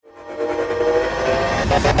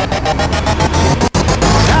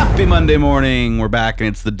Happy Monday morning. We're back and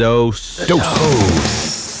it's the dose.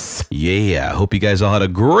 Dose. Yeah. Hope you guys all had a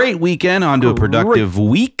great weekend. On to a productive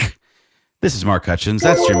week. This is Mark Hutchins.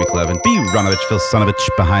 That's Jeremy Clevin. B. Ronovich, Phil Sonovich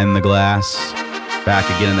behind the glass. Back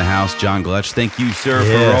again in the house, John Gletch. Thank you, sir,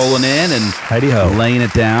 for rolling in and laying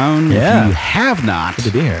it down. Yeah. If you have not Good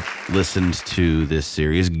to be here. listened to this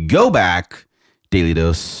series, go back,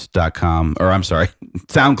 dailydose.com, or I'm sorry,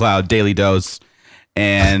 SoundCloud, Daily Dose,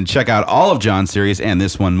 and check out all of John's series and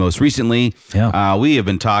this one most recently. Yeah. We have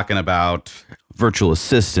been talking about virtual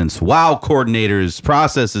assistants, wow coordinators,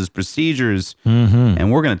 processes, procedures, and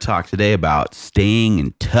we're going to talk today about staying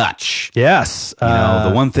in touch. Yes. You know,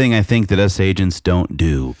 the one thing I think that us agents don't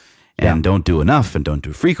do and don't do enough and don't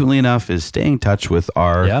do frequently enough is stay in touch with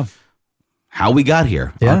our how we got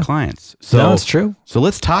here, our clients. So no, it's true. So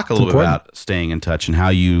let's talk a little bit about staying in touch and how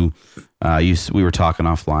you we were talking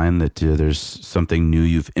offline that there's something new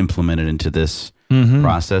you've implemented into this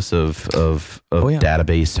process of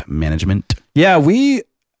database management. Yeah,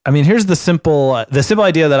 here's the simple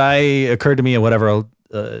idea that occurred to me or whatever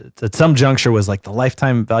at some juncture was like the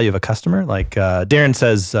lifetime value of a customer. Like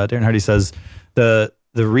Darren Hardy says, the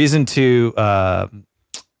reason to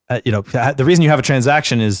the reason you have a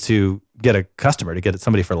transaction is to get a customer, to get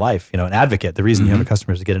somebody for life, an advocate. The reason you have a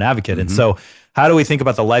customer is to get an advocate. And so how do we think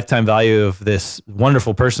about the lifetime value of this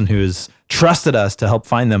wonderful person who has trusted us to help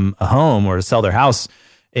find them a home or to sell their house,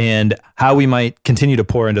 and how we might continue to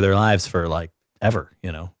pour into their lives for like ever,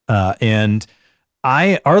 and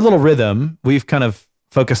our little rhythm, we've kind of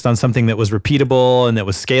focused on something that was repeatable and that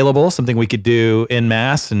was scalable, something we could do en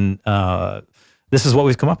masse. And this is what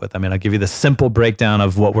we've come up with. I'll give you the simple breakdown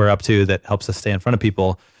of what we're up to that helps us stay in front of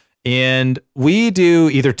people. And we do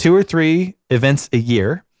either 2 or 3 events a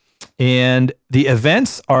year. And the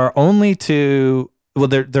events are only I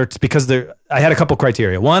had a couple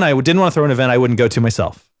criteria. One, I didn't want to throw an event I wouldn't go to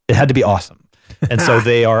myself. It had to be awesome. And so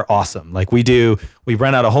they are awesome. Like we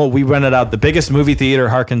rented out the biggest movie theater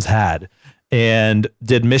Harkins had and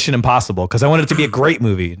did Mission Impossible because I wanted it to be a great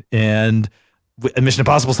movie. And Mission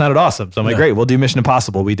Impossible sounded awesome. So I'm like, great, we'll do Mission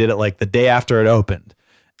Impossible. We did it like the day after it opened.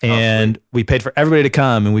 And we paid for everybody to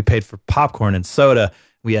come, and we paid for popcorn and soda.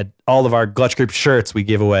 We had all of our Gletch Group shirts we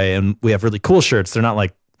give away, and we have really cool shirts. They're not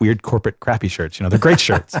like weird corporate crappy shirts. They're great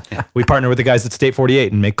shirts. We partner with the guys at State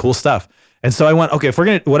 48 and make cool stuff. And so I went, okay, if we're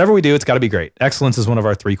going to, whatever we do, it's got to be great. Excellence is one of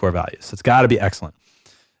our 3 core values. It's got to be excellent.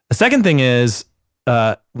 The second thing is,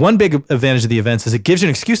 one big advantage of the events is it gives you an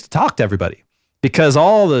excuse to talk to everybody, because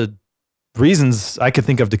all the reasons I could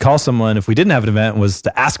think of to call someone if we didn't have an event was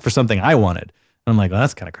to ask for something I wanted. And I'm like, well,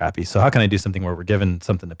 that's kind of crappy. So how can I do something where we're giving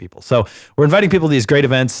something to people? So we're inviting people to these great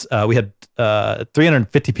events. We had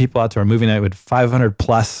 350 people out to our movie night. We had 500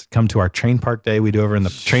 plus come to our train park day we do over in the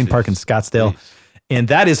train park in Scottsdale. And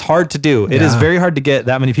that is hard to do. It is very hard to get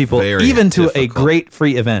that many people, even to a great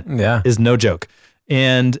free event. Is no joke.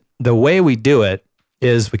 And the way we do it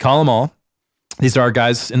is we call them all. These are our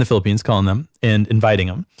guys in the Philippines calling them and inviting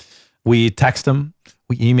them. We text them,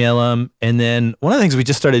 we email them. And then one of the things we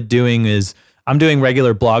just started doing is I'm doing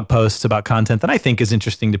regular blog posts about content that I think is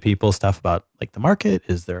interesting to people, stuff about like the market.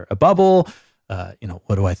 Is there a bubble?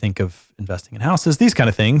 What do I think of investing in houses? These kind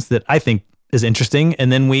of things that I think is interesting.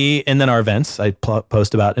 And then our events, I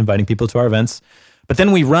post about inviting people to our events, but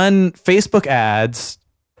then we run Facebook ads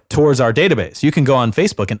towards our database. You can go on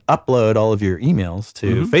Facebook and upload all of your emails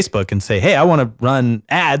to Facebook and say, hey, I want to run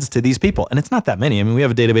ads to these people. And it's not that many. We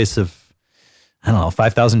have a database of,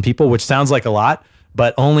 5,000 people, which sounds like a lot,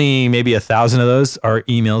 but only maybe 1,000 of those are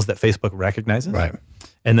emails that Facebook recognizes. Right.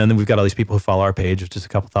 And then we've got all these people who follow our page, which is a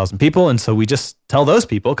couple thousand people. And so we just tell those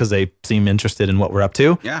people, because they seem interested in what we're up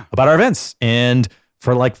to, about our events. And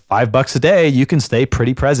for like $5 a day, you can stay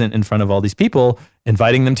pretty present in front of all these people,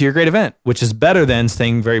 inviting them to your great event, which is better than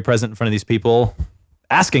staying very present in front of these people,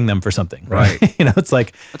 asking them for something. Right. It's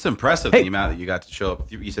like, that's impressive. The amount that you got to show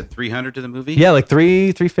up. You said 300 to the movie? Yeah, like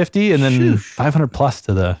 350 and then 500 plus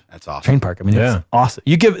to the train park. It's awesome.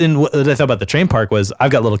 And what I thought about the train park was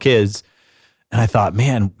I've got little kids, and I thought,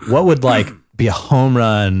 man, what would be a home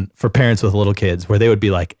run for parents with little kids where they would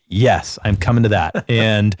be like, yes, I'm coming to that.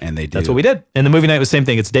 And they do. That's what we did. And the movie night was the same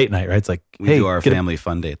thing. It's date night, right? It's like, we do our family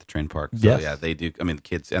fun day at the train park. So yeah, they do. The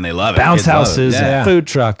kids, and they love it. Bounce houses and food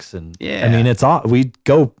trucks. And it's all, we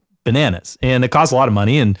go bananas, and it costs a lot of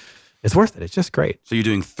money, and it's worth it. It's just great. So you're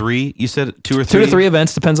doing 3, you said 2 or 3? 2 to 3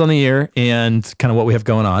 events, depends on the year and kind of what we have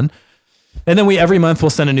going on. And then every month we'll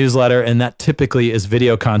send a newsletter, and that typically is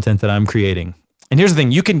video content that I'm creating. And here's the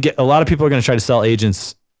thing, you can get, a lot of people are going to try to sell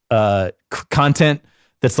agents content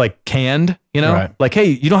that's like canned, you know, Right. like, hey,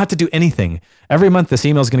 you don't have to do anything. Every month, this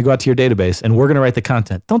email is going to go out to your database and we're going to write the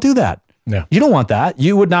content. Don't do that. Yeah. You don't want that.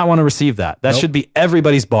 You would not want to receive that. That should be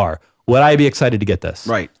everybody's bar. Would I be excited to get this?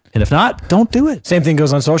 Right. And if not, don't do it. Same thing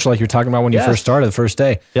goes on social, like you're talking about when you Yes. first started, the first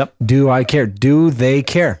day. Yep. Do I care? Do they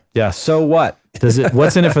care? Yes. So what? Does it?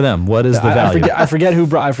 What's in it for them? What is the value? I forget who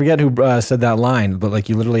said that line, but like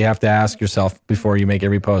you literally have to ask yourself before you make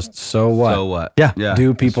every post. So what? So what? Yeah.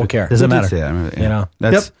 Do people care? Does it Who did matter? say that? I remember, You know?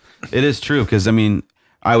 that's it is true because I mean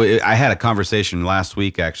I had a conversation last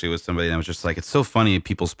week actually with somebody and I was just like, it's so funny in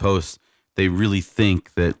people's posts they really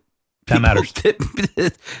think that people matters.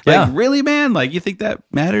 like Yeah. really, man, like you think that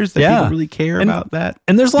matters, that Yeah. people really care And- about that.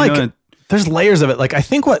 And there's like, You know, there's layers of it. Like, I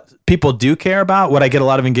think what people do care about, what I get a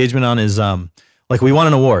lot of engagement on is, like, we won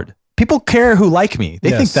an award. People care who like me.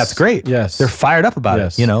 They think Yes. that's great. Yes. They're fired up about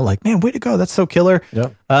Yes. it. You know, like, man, way to go. That's so killer.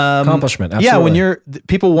 Yep. Accomplishment. Yeah. When Absolutely.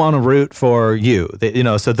 people want to root for you, they, you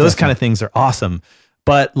know, so those kind of things are awesome.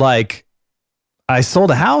 But like, I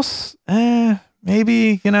sold a house.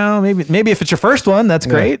 Maybe, you know, maybe if it's your first one, that's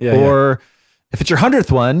great. yeah, or if it's your 100th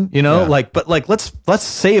one, you know, Yeah. like, but like, let's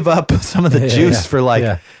save up some of the Yeah, juice yeah. for like,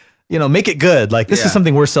 Yeah. you know, make it good. Like, this Yeah. is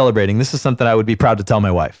something we're celebrating. This is something I would be proud to tell my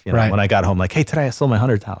wife, you know, Right. when I got home, like, hey, today I sold my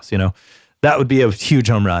 100th house, you know, that would be a huge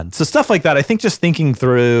home run. So stuff like that. I think just thinking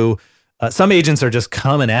through, some agents are just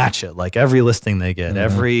coming at you, like every listing they get,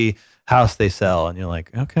 every house they sell. And you're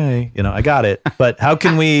like, okay, you know, I got it, but how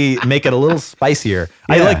can we make it a little spicier?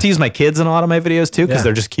 I Yeah. like to use my kids in a lot of my videos too, because Yeah.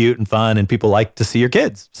 they're just cute and fun and people like to see your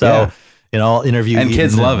kids. So, Yeah. you know, I'll interview and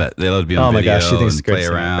kids Eden love it. They love to be on Oh my video gosh, she thinks it's and great play to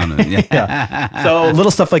see. around. And, yeah. So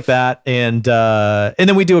little stuff like that, and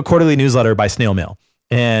then we do a quarterly newsletter by snail mail,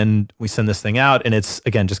 and we send this thing out, and it's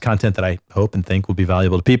again just content that I hope and think will be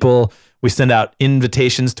valuable to people. We send out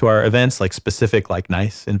invitations to our events, like specific, like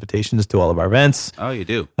nice invitations to all of our events. Oh, you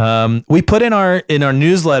do. We put in our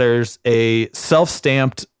newsletters a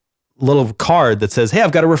self-stamped little card that says, "Hey,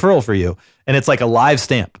 I've got a referral for you," and it's like a live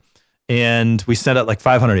stamp. And we sent out like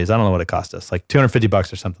 500 of these. I don't know what it cost us, like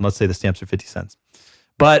 $250 or something. Let's say the stamps are 50 cents.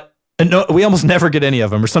 But no, we almost never get any of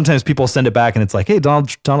them. Or sometimes people send it back and it's like, hey, Donald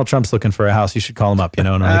Trump's looking for a house. You should call him up, you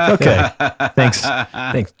know? And I'm like, okay, thanks.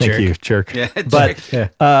 Thanks, Thank jerk. you, jerk. Yeah, But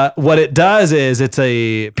jerk. what it does is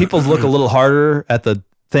people look a little harder at the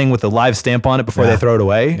thing with the live stamp on it before they throw it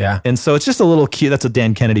away. Yeah. And so it's just a little cute. That's a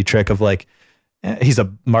Dan Kennedy trick of like, he's a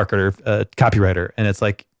marketer, copywriter. And it's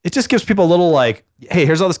like, it just gives people a little like, hey,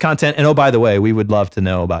 here's all this content. And oh, by the way, we would love to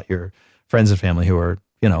know about your friends and family who are,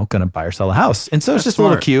 you know, going to buy or sell a house. And so it's just a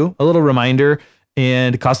little smart. cue, a little reminder.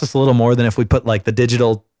 And it costs us a little more than if we put like the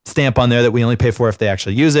digital stamp on there that we only pay for if they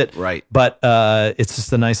actually use it. Right. But it's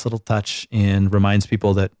just a nice little touch and reminds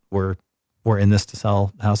people that we're in this to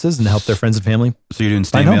sell houses and to help their friends and family. So you're doing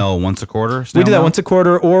snail know. mail once a quarter? We snail do that mail? once a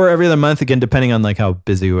quarter or every other month, again, depending on like how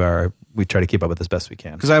busy we are. We try to keep up with as best we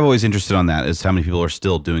can. Because I'm always interested on that is how many people are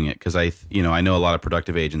still doing it. Because I know a lot of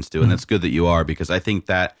productive agents do, and Mm-hmm. it's good that you are because I think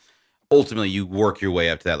that ultimately you work your way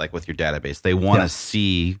up to that, like with your database. They want to Yeah.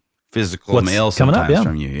 see physical What's mail coming up, sometimes yeah.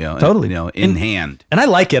 from you, you know, Totally. you know, in And- hand. And I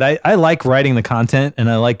like it. I like writing the content and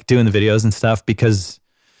I like doing the videos and stuff because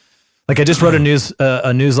like I just wrote a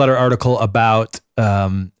newsletter article about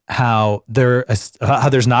how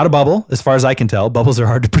there's not a bubble as far as I can tell. Bubbles are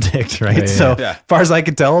hard to predict, right? Yeah, yeah, So yeah. as far as I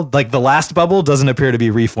can tell, like the last bubble doesn't appear to be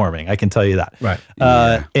reforming. I can tell you that. Right.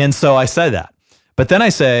 And so I said that. But then I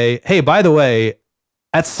say, hey, by the way,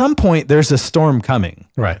 at some point there's a storm coming.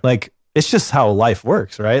 Right. Like it's just how life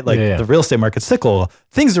works, right? Like Yeah, yeah. the real estate market's cyclical.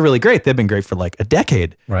 Things are really great. They've been great for like a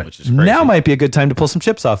decade. Right. Which is crazy. Now might be a good time to pull some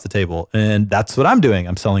chips off the table. And that's what I'm doing.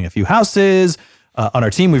 I'm selling a few houses. On our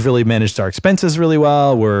team, we've really managed our expenses really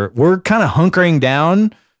well. We're kind of hunkering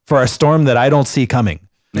down for a storm that I don't see coming.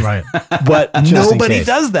 Right. But in nobody case.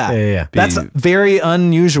 does that. Yeah, yeah, yeah. That's very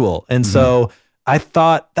unusual. And so I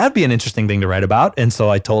thought that'd be an interesting thing to write about. And so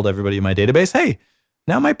I told everybody in my database, hey,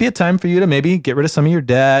 now might be a time for you to maybe get rid of some of your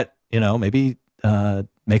debt, you know, maybe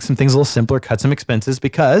make some things a little simpler, cut some expenses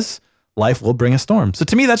because life will bring a storm. So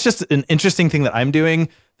to me, that's just an interesting thing that I'm doing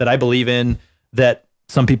that I believe in that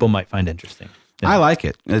some people might find interesting. I like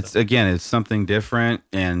it. It's something different,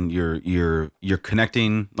 and you're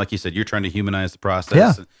connecting. Like you said, you're trying to humanize the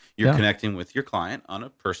process. Yeah. You're Yeah. connecting with your client on a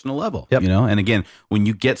personal level. Yep. You know, and again, when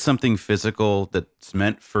you get something physical that's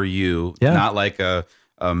meant for you, Yeah. not like a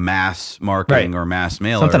mass marketing Right. or mass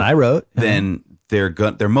mailer, Something I wrote. then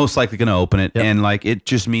they're most likely going to open it, Yep. and like it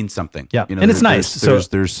just means something. Yeah. You know, And it's there's- nice.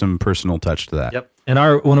 There's some personal touch to that. Yep. And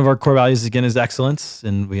one of our core values again is excellence,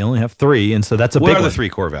 and we only have 3, and so that's a What big are the one. 3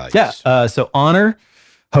 core values? Yeah. So honor,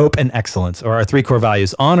 hope, and excellence are our 3 core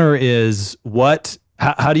values. Honor is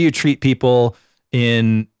how do you treat people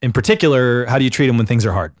in particular, how do you treat them when things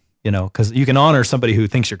are hard? Because you can honor somebody who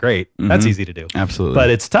thinks you're great. That's easy to do. Absolutely.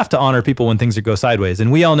 But it's tough to honor people when things go sideways.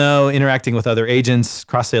 And we all know interacting with other agents,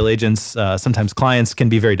 cross-sale agents, sometimes clients can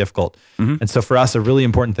be very difficult. And so for us, a really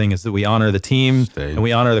important thing is that we honor the team and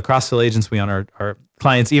we honor the cross-sale agents. We honor our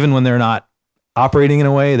clients, even when they're not operating in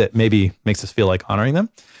a way that maybe makes us feel like honoring them.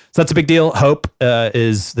 So that's a big deal. Hope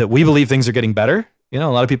is that we believe things are getting better. A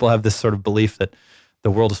lot of people have this sort of belief that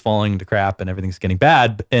the world is falling to crap and everything's getting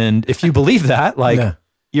bad. And if you believe that,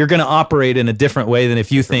 you're going to operate in a different way than if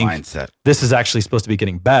you think this is actually supposed to be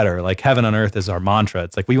getting better. Like heaven on earth is our mantra.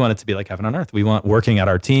 It's like we want it to be like heaven on earth. We want working at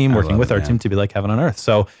our team, working with our team to be like heaven on earth.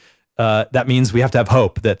 So that means we have to have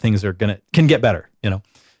hope that things can get better, And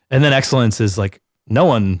then excellence is like no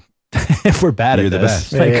one, if we're bad at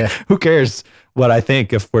this, who cares what I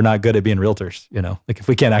think if we're not good at being realtors, like if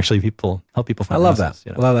we can't actually help people find I love houses,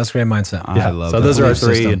 that. Well, that's a great mindset. I love so that. those are our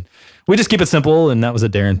three. And we just keep it simple. And that was a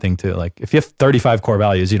Darren thing too. Like if you have 35 core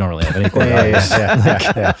values, you don't really have any core values.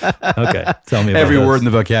 Okay. Tell me about Every those. word in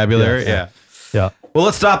the vocabulary. Yeah. Well,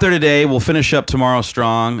 let's stop there today. We'll finish up tomorrow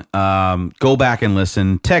strong. Go back and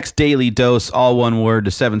listen. Text Daily Dose, all one word,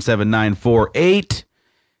 to 77948.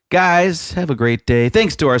 Guys, have a great day.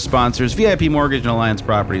 Thanks to our sponsors, VIP Mortgage and Alliance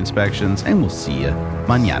Property Inspections, and we'll see you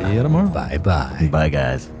mañana. See you tomorrow. Bye-bye. Bye,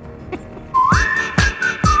 guys.